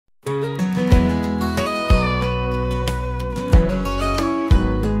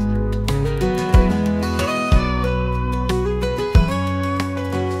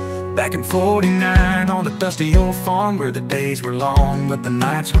Back in '49 on the dusty old farm, where the days were long but the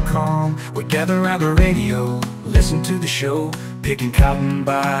nights were calm, we'd gather around the radio, listen to the show, picking cotton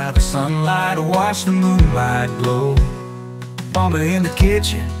by the sunlight, watch the moonlight glow. Mama in the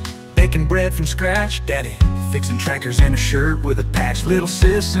kitchen, baking bread from scratch, Daddy fixing tractors in a shirt with a patch, little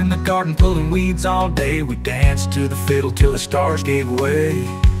sis in the garden pulling weeds all day. We danced to the fiddle till the stars gave way.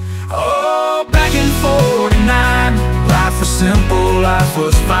 Oh, back in '49, life was simple, life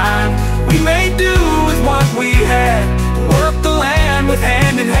was fine. We made do with what we had, worked the land with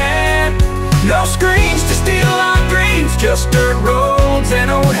hand in hand. No screens to steal our dreams, just dirt roads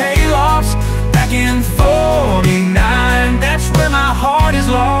and old haylofts. Back in '49, that's where my heart is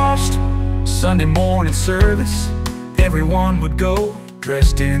lost. Sunday morning service, everyone would go,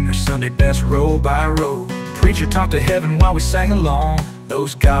 dressed in their Sunday best, row by row. Preacher talked to heaven while we sang along.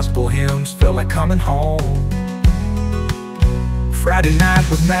 Those gospel hymns felt like coming home. Friday night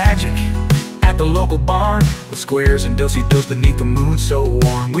was magic at the local barn, with squares and do-si-dos beneath the moon so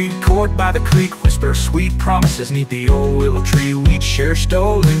warm. We'd court by the creek, whisper sweet promises neath the old willow tree. We'd share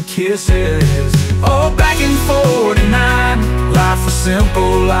stolen kisses. Oh, back in '49, life was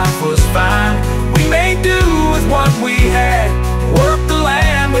simple, life was fine. We made do with what we had, worked the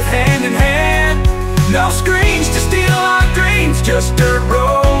land with hand in hand. No screens to steal our dreams, just dirt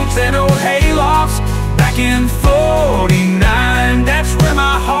roads and old haylofts. Back in '49, that's where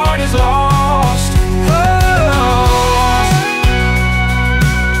my heart is lost.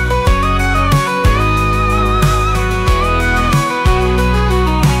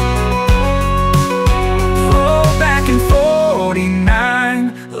 Oh, back in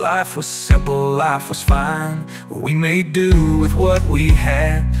 '49, life was simple, life was fine. We made do with what we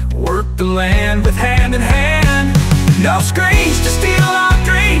had, worked the land with hand in hand. No screens to steal our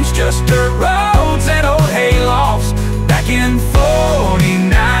dreams, just dirt roads and old haylofts. Back in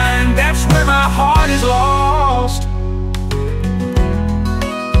 '49, that's where my heart is lost.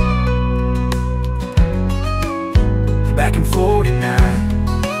 Back in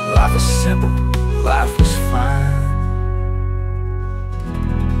 '49, life was simple, life was fine.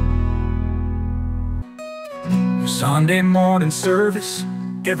 Sunday morning service,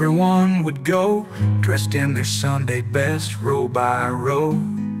 everyone would go, dressed in their Sunday best, row by row.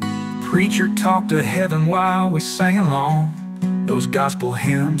 Preacher talked to heaven while we sang along. Those gospel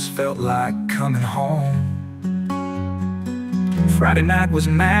hymns felt like coming home. Friday night was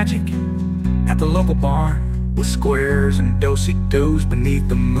magic at the local barn, with squares and do-si-dos beneath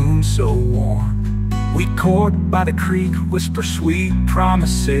the moon so warm. We'd court by the creek, whisper sweet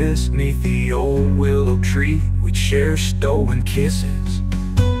promises neath the old willow tree. We'd share stolen kisses.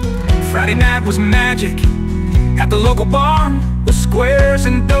 Friday night was magic at the local barn, with squares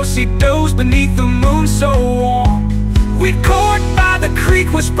and do-si-dos beneath the moon so warm. We'd court by the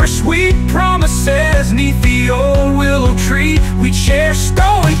creek, whisper sweet promises neath the old willow tree. We'd share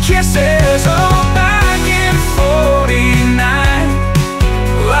stolen kisses. Oh, back in '49,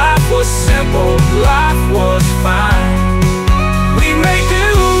 life was simple, life was fine. We made do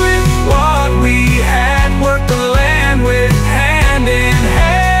with what we had, worked the land with hand in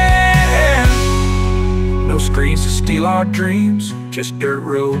hand. No screens to steal our dreams, just dirt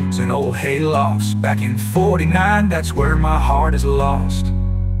roads and old haylofts. Back in '49, that's where my heart is lost.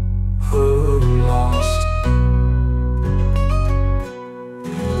 Oh, lost.